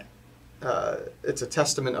that it's a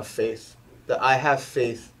testament of faith, that I have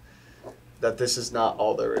faith that this is not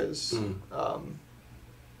all there is.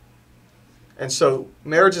 And so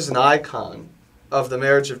marriage is an icon of the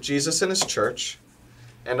marriage of Jesus and his church,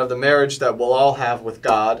 and of the marriage that we'll all have with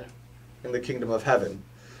God in the kingdom of heaven.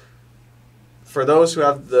 For those who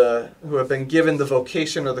have been given the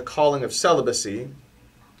vocation or the calling of celibacy,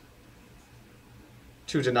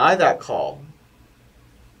 to deny that call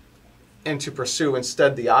and to pursue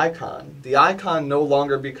instead the icon no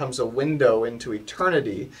longer becomes a window into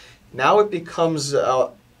eternity. Now it becomes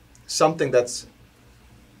something that's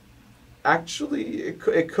actually,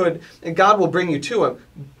 it could, and God will bring you to him,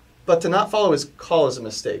 but to not follow his call is a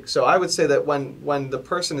mistake. So I would say that when the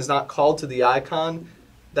person is not called to the icon,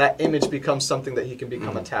 that image becomes something that he can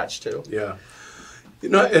become attached to. Yeah.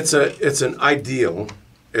 It's an ideal.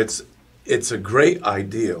 It's a great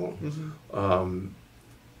ideal. Mm-hmm.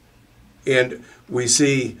 And we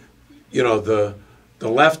see, the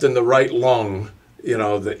left and the right lung,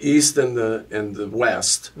 the East and the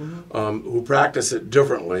West, mm-hmm. Who practice it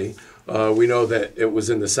differently. We know that it was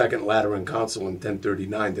in the Second Lateran Council in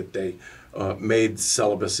 1039 that they made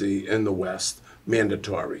celibacy in the West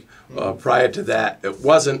mandatory. Mm-hmm. Prior to that, it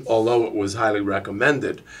wasn't, although it was highly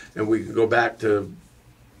recommended. And we can go back to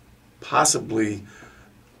possibly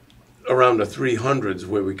around the 300s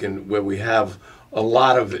where we have a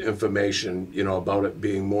lot of information, about it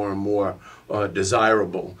being more and more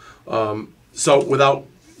desirable. So without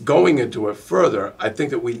going into it further, I think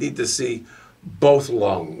that we need to see both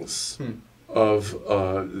lungs of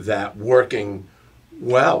that working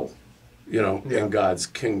well, in God's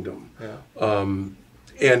kingdom. Yeah.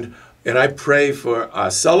 And I pray for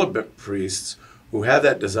our celibate priests who have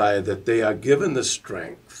that desire, that they are given the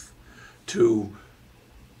strength to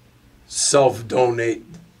self-donate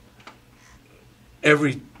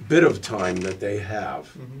every bit of time that they have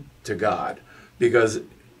mm-hmm. to God, because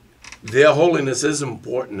their holiness is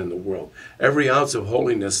important in the world. Every ounce of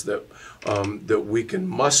holiness that we can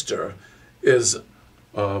muster is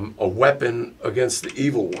a weapon against the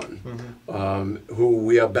evil one, mm-hmm. Who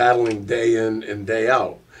we are battling day in and day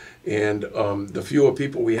out. And the fewer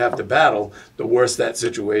people we have to battle, the worse that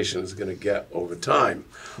situation is going to get over time.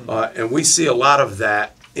 Mm-hmm. And we see a lot of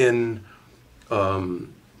that in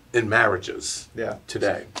marriages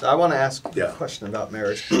today. So I want to ask a question about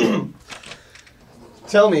marriage.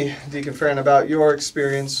 Tell me, Deacon Fran, about your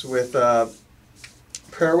experience with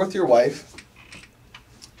prayer with your wife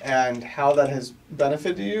and how that has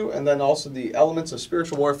benefited you, and then also the elements of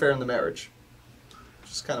spiritual warfare in the marriage.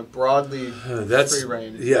 Just kind of broadly free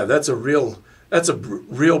reign. Yeah, that's a real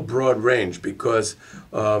broad range, because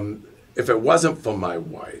if it wasn't for my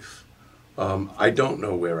wife, I don't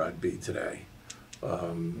know where I'd be today.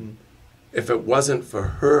 If it wasn't for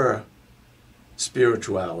her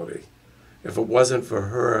spirituality, if it wasn't for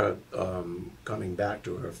her coming back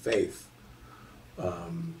to her faith,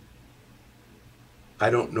 I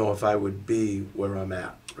don't know if I would be where I'm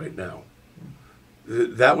at right now.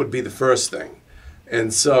 That would be the first thing.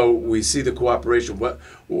 And so we see the cooperation.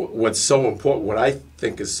 What's so important, what I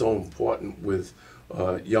think is so important with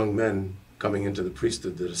young men coming into the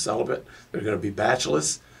priesthood that are celibate, they're going to be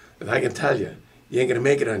bachelors, and I can tell you, you ain't going to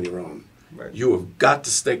make it on your own. Right. You have got to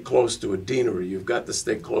stay close to a deanery. You've got to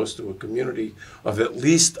stay close to a community of at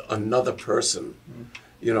least another person,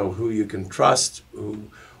 you know, who you can trust,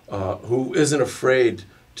 who isn't afraid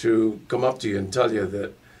to come up to you and tell you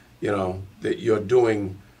that, you know, that you're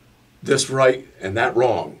doing this right and that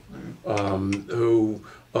wrong, who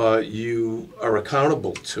you are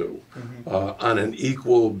accountable to on an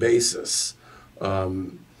equal basis.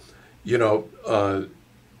 You know,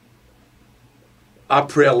 our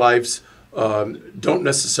prayer lives don't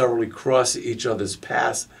necessarily cross each other's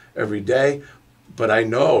paths every day, but I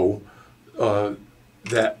know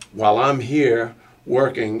that while I'm here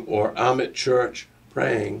working or I'm at church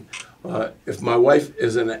praying, if my wife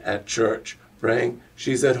isn't at church praying,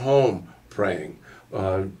 she's at home praying,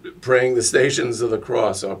 praying the Stations of the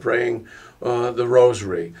Cross or praying the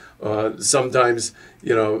Rosary. Sometimes,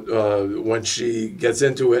 you know, when she gets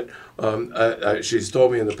into it, she's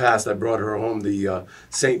told me in the past, I brought her home the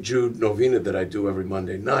St. Jude novena that I do every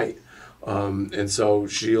Monday night. And so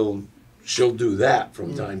she'll do that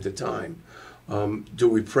from time to time. Do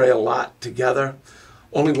we pray a lot together?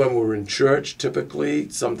 Only when we're in church, typically.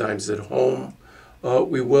 Sometimes at home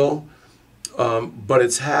we will. But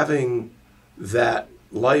it's having that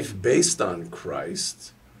life based on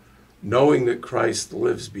Christ, knowing that Christ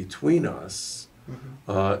lives between us,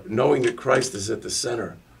 knowing that Christ is at the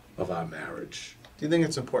center of our marriage. Do you think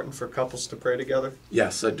it's important for couples to pray together?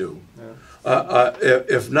 Yes, I do. Yeah.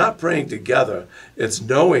 If not praying together, it's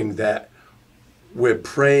knowing that we're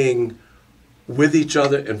praying with each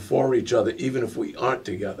other and for each other, even if we aren't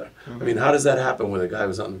together. I mean, how does that happen with a guy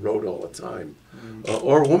who's on the road all the time?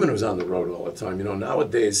 Or a woman who's on the road all the time? You know,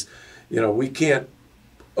 nowadays, you know, we can't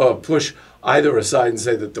push either aside and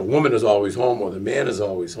say that the woman is always home or the man is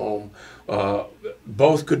always home.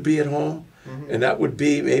 Both could be at home, and that would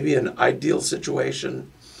be maybe an ideal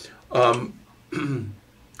situation. I'm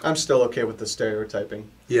still okay with the stereotyping.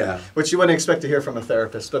 Yeah. Which you wouldn't expect to hear from a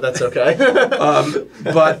therapist, but that's okay.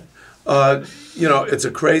 But, you know, it's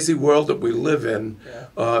a crazy world that we live in.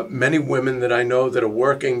 Yeah. Many women that I know that are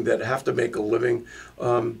working, that have to make a living,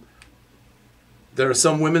 there are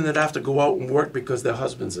some women that have to go out and work because their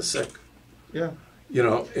husbands are sick. Yeah. You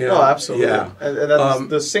know. Oh, absolutely. Yeah. And that's,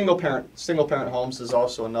 the single parent homes is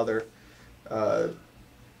also another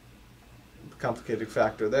complicated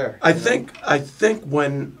factor there. I think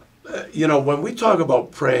when you know, when we talk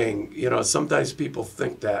about praying, you know, sometimes people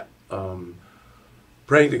think that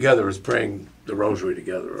praying together is praying the Rosary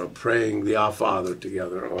together, or praying the Our Father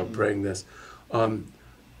together, or praying this.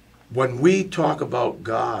 When we talk about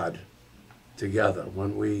God together,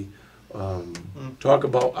 when we talk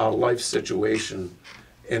about our life situation,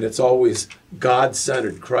 and it's always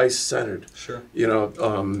God-centered, Christ-centered. Sure. You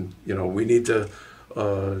know, we need to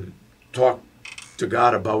talk to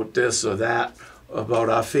God about this or that, about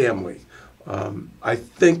our family. I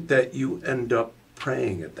think that you end up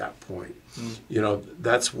praying at that point. You know,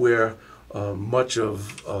 that's where much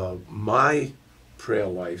of my prayer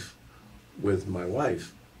life with my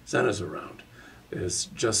wife centers around, is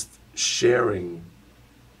just sharing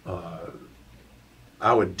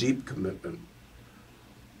our deep commitment,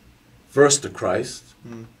 first to Christ,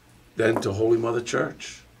 then to Holy Mother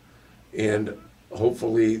Church. And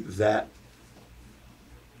hopefully that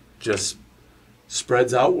just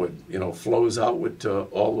spreads outward, you know, flows outward to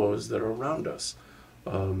all those that are around us.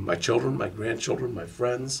 My children, my grandchildren, my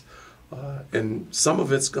friends, and some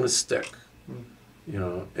of it's going to stick, you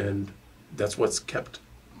know, and that's what's kept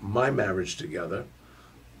my marriage together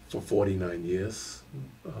for 49 years.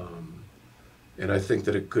 And I think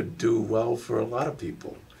that it could do well for a lot of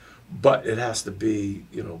people, but it has to be,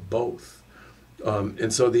 you know, both.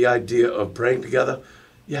 And so the idea of praying together,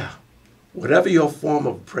 yeah, whatever your form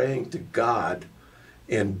of praying to God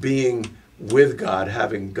and being with God,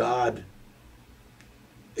 having God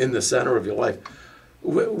in the center of your life,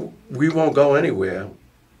 we won't go anywhere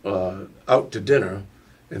out to dinner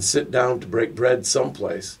and sit down to break bread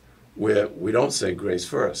someplace where we don't say grace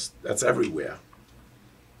first. That's everywhere.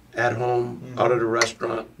 At home, out at a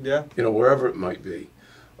restaurant, Yeah. Wherever it might be.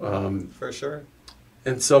 For sure.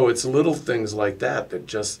 And so it's little things like that that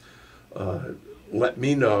just let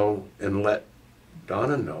me know and let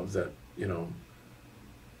Donna know that,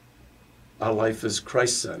 our life is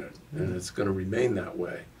Christ-centered, and it's going to remain that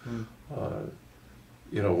way.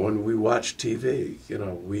 When we watch TV,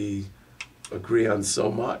 we agree on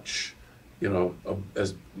so much,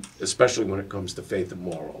 especially when it comes to faith and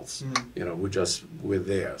morals. We're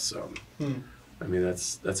there. So, I mean,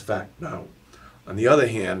 that's fact. Now, on the other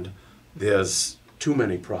hand, there's too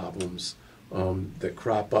many problems that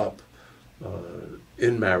crop up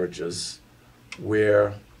in marriages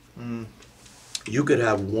where you could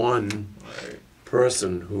have one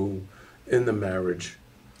person who, in the marriage,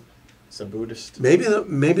 it's a Buddhist. Maybe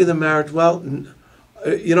the marriage. Well,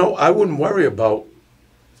 I wouldn't worry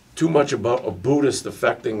too much about a Buddhist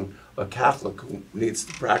affecting a Catholic who needs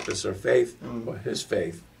to practice her faith or his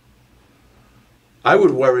faith. I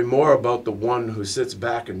would worry more about the one who sits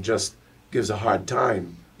back and just gives a hard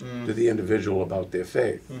time to the individual about their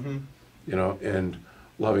faith, and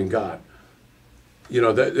loving God.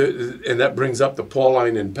 And that brings up the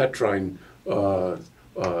Pauline and Petrine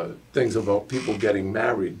things about people getting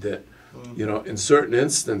married, that, in certain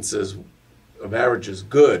instances, a marriage is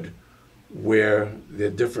good where they're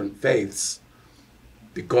different faiths,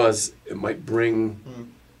 because it might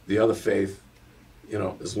bring the other faith,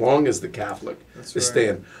 as long as the Catholic is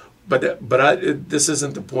staying. But this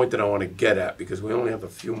isn't the point that I want to get at, because we only have a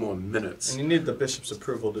few more minutes. And you need the bishop's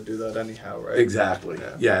approval to do that anyhow, right? Exactly.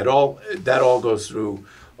 Yeah, that all goes through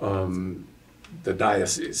the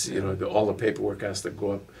diocese. All the paperwork has to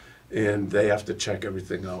go up, and they have to check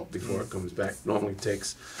everything out before it comes back. Normally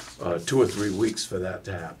takes 2 or 3 weeks for that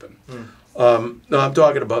to happen. No, I'm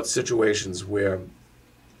talking about situations where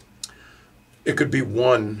it could be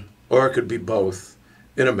one or it could be both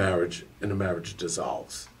in a marriage, and the marriage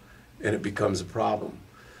dissolves, and it becomes a problem.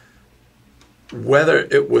 Whether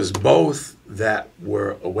it was both that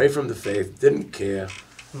were away from the faith, didn't care,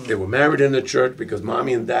 they were married in the church because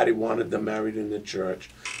mommy and daddy wanted them married in the church,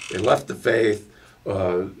 they left the faith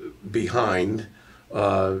behind,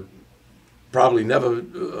 probably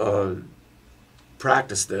never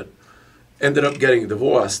practiced it, ended up getting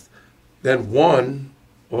divorced, then one,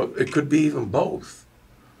 or it could be even both,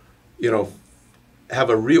 have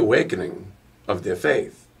a reawakening of their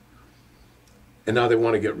faith. And now they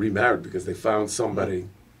want to get remarried because they found somebody.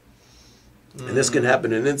 And this can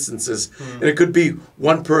happen in instances, and it could be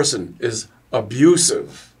one person is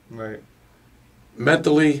abusive,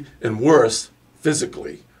 mentally, and worse,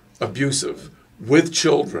 physically abusive, with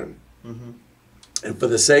children. And for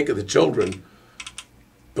the sake of the children,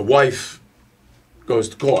 the wife goes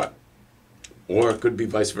to court. Or it could be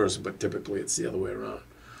vice versa, but typically it's the other way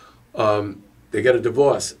around. They get a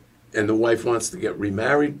divorce, and the wife wants to get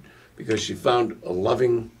remarried because she found a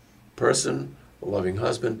loving person, a loving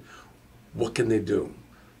husband. What can they do?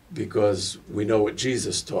 Because we know what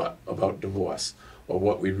Jesus taught about divorce, or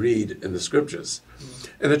what we read in the scriptures.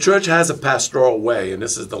 And the church has a pastoral way, and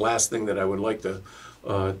this is the last thing that I would like to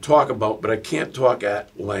talk about, but I can't talk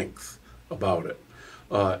at length about it.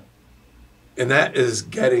 And that is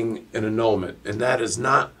getting an annulment, and that is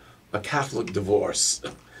not a Catholic divorce.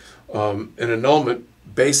 An annulment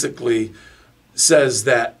basically says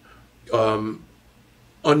that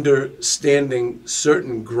understanding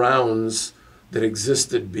certain grounds that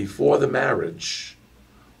existed before the marriage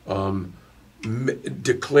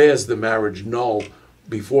declares the marriage null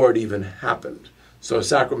before it even happened. So a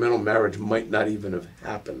sacramental marriage might not even have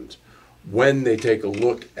happened when they take a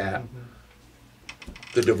look at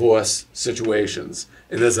the divorce situations.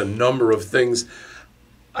 And there's a number of things.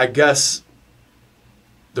 I guess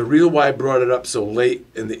the reason why I brought it up so late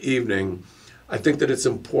in the evening, I think that it's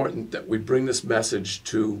important that we bring this message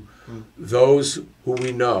to those who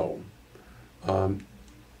we know.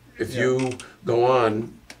 If you go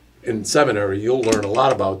on in seminary, you'll learn a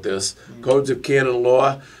lot about this. Codes of canon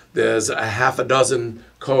law, there's a half a dozen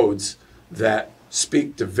codes that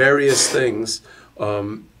speak to various things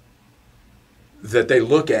that they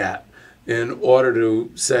look at in order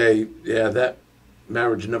to say, yeah, that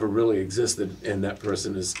marriage never really existed, and that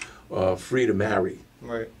person is free to marry.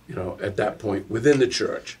 Right. At that point within the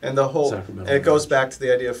church. And it goes back to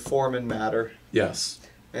the idea of form and matter. Yes.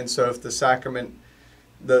 And so if the sacrament,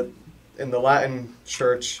 in the Latin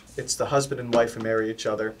church, it's the husband and wife who marry each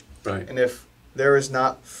other. Right. And if there is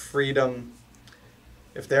not freedom,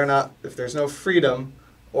 if there's no freedom,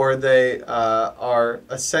 or they are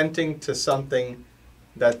assenting to something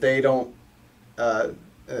that they don't,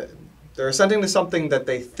 they're assenting to something that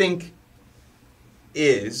they think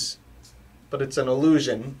is, but it's an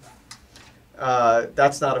illusion.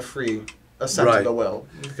 That's not a free assent to the will,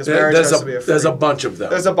 because marriage has to be a free. There's a bunch of them.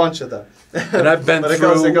 There's a bunch of them. And I've been it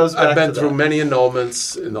goes through many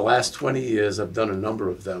annulments in the last 20 years. I've done a number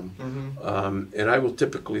of them, and I will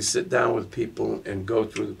typically sit down with people and go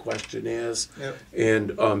through the questionnaires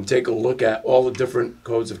and take a look at all the different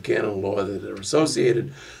codes of canon law that are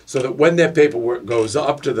associated, so that when their paperwork goes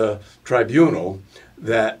up to the tribunal,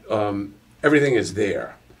 that everything is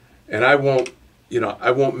there, and I won't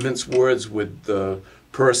mince words with the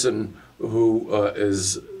person who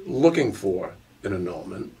is looking for an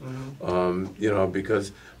annulment,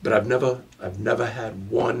 but I've never had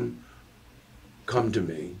one come to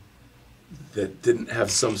me that didn't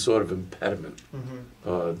have some sort of impediment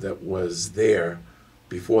that was there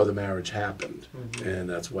before the marriage happened, and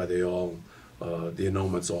that's why the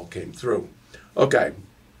annulments all came through. Okay,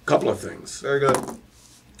 couple of things. Very good.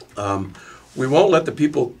 We won't let the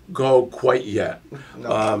people go quite yet.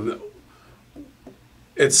 No.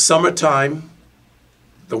 It's summertime.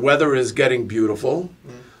 The weather is getting beautiful.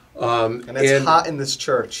 And it's hot in this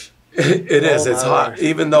church. It is. It's hot. Gosh.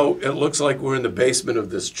 Even though it looks like we're in the basement of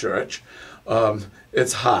this church,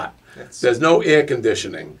 it's hot. There's no air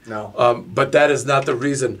conditioning. No. But that is not the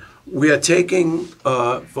reason. We are taking,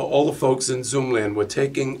 for all the folks in Zoomland, we're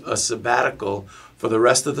taking a sabbatical for the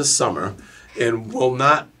rest of the summer, and will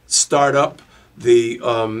not start up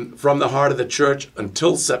from the heart of the church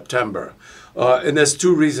until September. And there's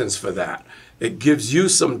two reasons for that. It gives you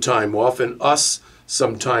some time off and us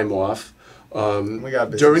some time off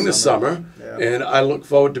during the summer. Yeah. And I look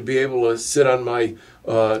forward to be able to sit on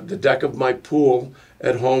the deck of my pool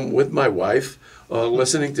at home with my wife,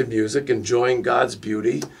 listening to music, enjoying God's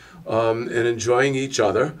beauty, and enjoying each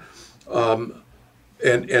other.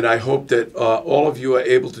 And I hope that all of you are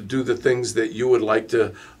able to do the things that you would like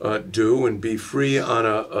to do and be free on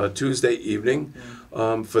a Tuesday evening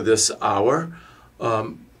for this hour.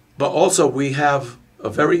 But also we have a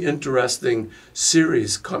very interesting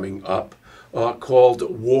series coming up called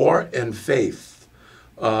War and Faith.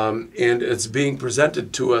 And it's being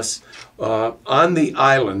presented to us on the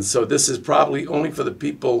island. So this is probably only for the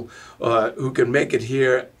people who can make it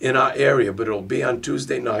here in our area, but it'll be on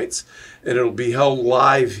Tuesday nights, and it'll be held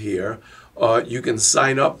live here. You can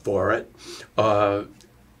sign up for it. And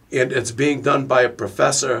it's being done by a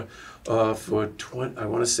professor I want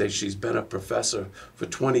to say she's been a professor for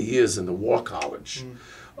 20 years in the War College.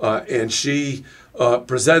 And she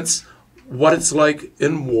presents what it's like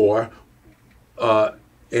in war,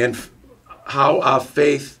 and how our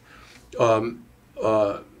faith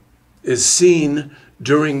is seen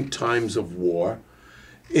during times of war,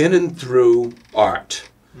 in and through art.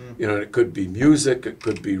 It could be music, it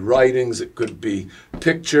could be writings, it could be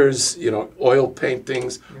pictures, oil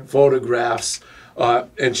paintings, photographs.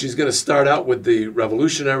 And she's going to start out with the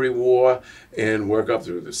Revolutionary War and work up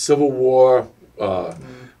through the Civil War,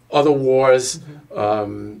 other wars.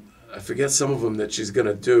 I forget some of them that she's going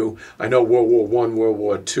to do. I know World War I, World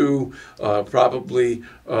War II. Probably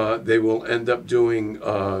they will end up doing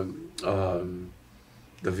the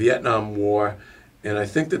Vietnam War. And I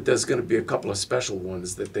think that there's going to be a couple of special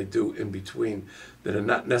ones that they do in between that are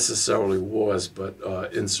not necessarily wars, but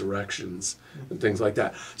insurrections and things like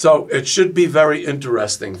that. So it should be very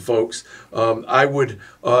interesting, folks. I would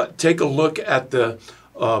take a look at the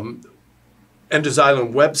Enders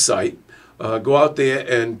Island website. Go out there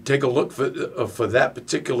and take a look for that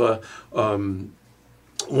particular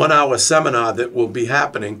 1-hour seminar that will be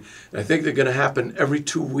happening. And I think they're going to happen every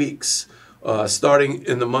 2 weeks, starting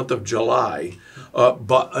in the month of July.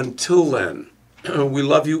 But until then, we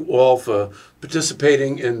love you all for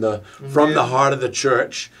participating in From the Heart of the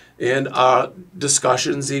Church and our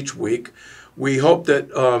discussions each week. We hope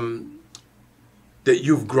that that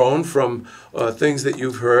you've grown from things that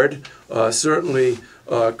you've heard. Certainly,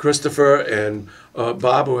 Christopher and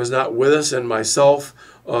Bob, who is not with us, and myself,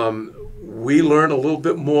 we learn a little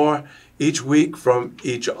bit more each week from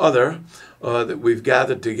each other that we've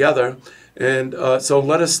gathered together. And so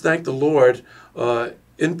let us thank the Lord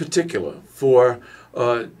in particular for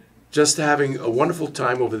just having a wonderful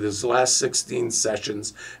time over these last 16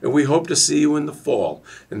 sessions. And we hope to see you in the fall.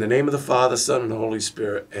 In the name of the Father, Son, and Holy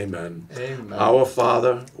Spirit, amen. Amen. Our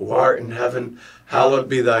Father, who art in heaven, hallowed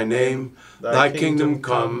be thy name. Thy kingdom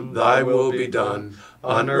come, thy will be done,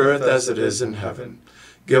 on earth as it is in heaven.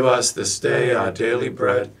 Give us this day our daily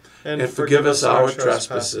bread, and forgive us our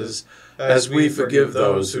trespasses, as we forgive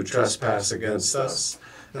those who trespass against us.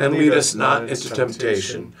 and lead us not into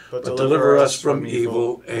temptation, but deliver us from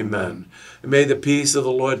evil. Amen. And may the peace of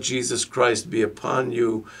the Lord Jesus Christ be upon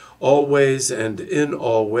you always and in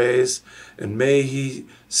all ways, and may he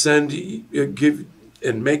give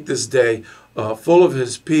and make this day full of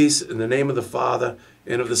his peace, in the name of the Father,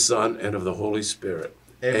 and of the Son, and of the Holy Spirit.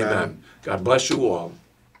 Amen. God bless you all.